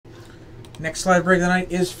Next slide break of the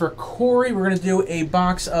night is for Corey. We're going to do a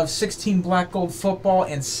box of 16 black gold football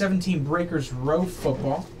and 17 breakers Rowe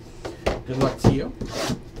football. Good luck to you.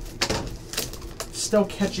 Still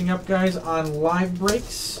catching up, guys, on live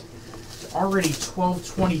breaks. It's already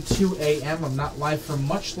 12:22 a.m. I'm not live for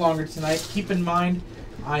much longer tonight. Keep in mind,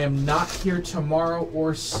 I am not here tomorrow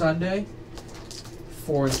or Sunday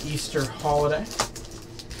for the Easter holiday.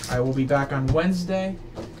 I will be back on Wednesday.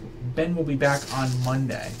 Ben will be back on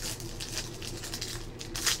Monday.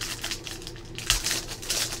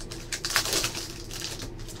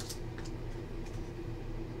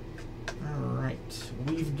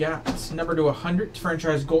 We've got number to 100,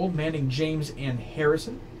 franchise gold, Manning, James, and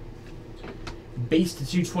Harrison. Base to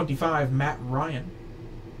 225, Matt Ryan.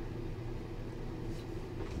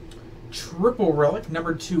 Triple relic,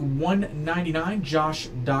 number to 199, Josh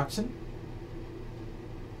Doxson.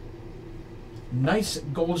 Nice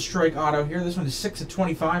gold strike auto here. This one is 6 of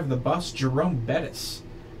 25 of the bus, Jerome Bettis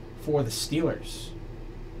for the Steelers.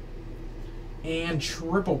 And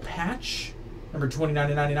triple patch, number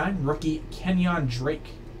 29/99, rookie Kenyon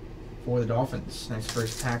Drake for the Dolphins. Nice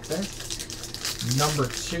first pack there. Number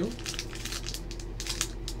 2.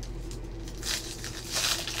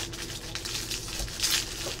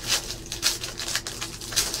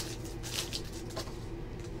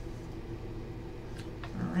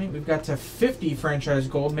 All right, we've got to 50 franchise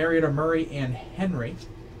gold, Mariota, Murray, and Henry.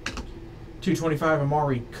 225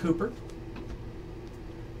 Amari Cooper.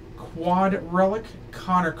 Quad relic,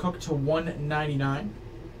 Connor Cook to 199.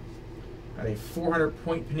 Got a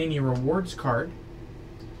 400-point Panini rewards card.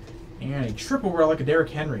 And a triple relic of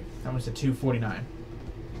Derrick Henry. That one's to 249.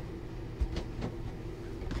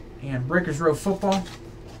 And Breakers Row football.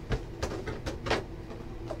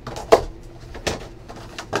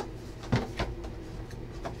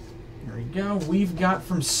 There we go. We've got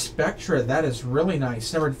from Spectra. That is really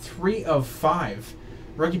nice. Number 3 of 5.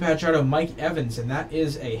 Rookie patch auto Mike Evans, and that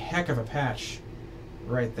is a heck of a patch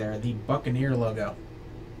right there. The Buccaneer logo.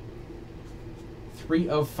 3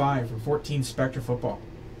 of 5 from 14 Spectra football.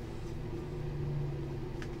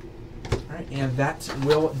 All right, and that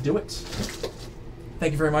will do it.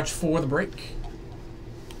 Thank you very much for the break.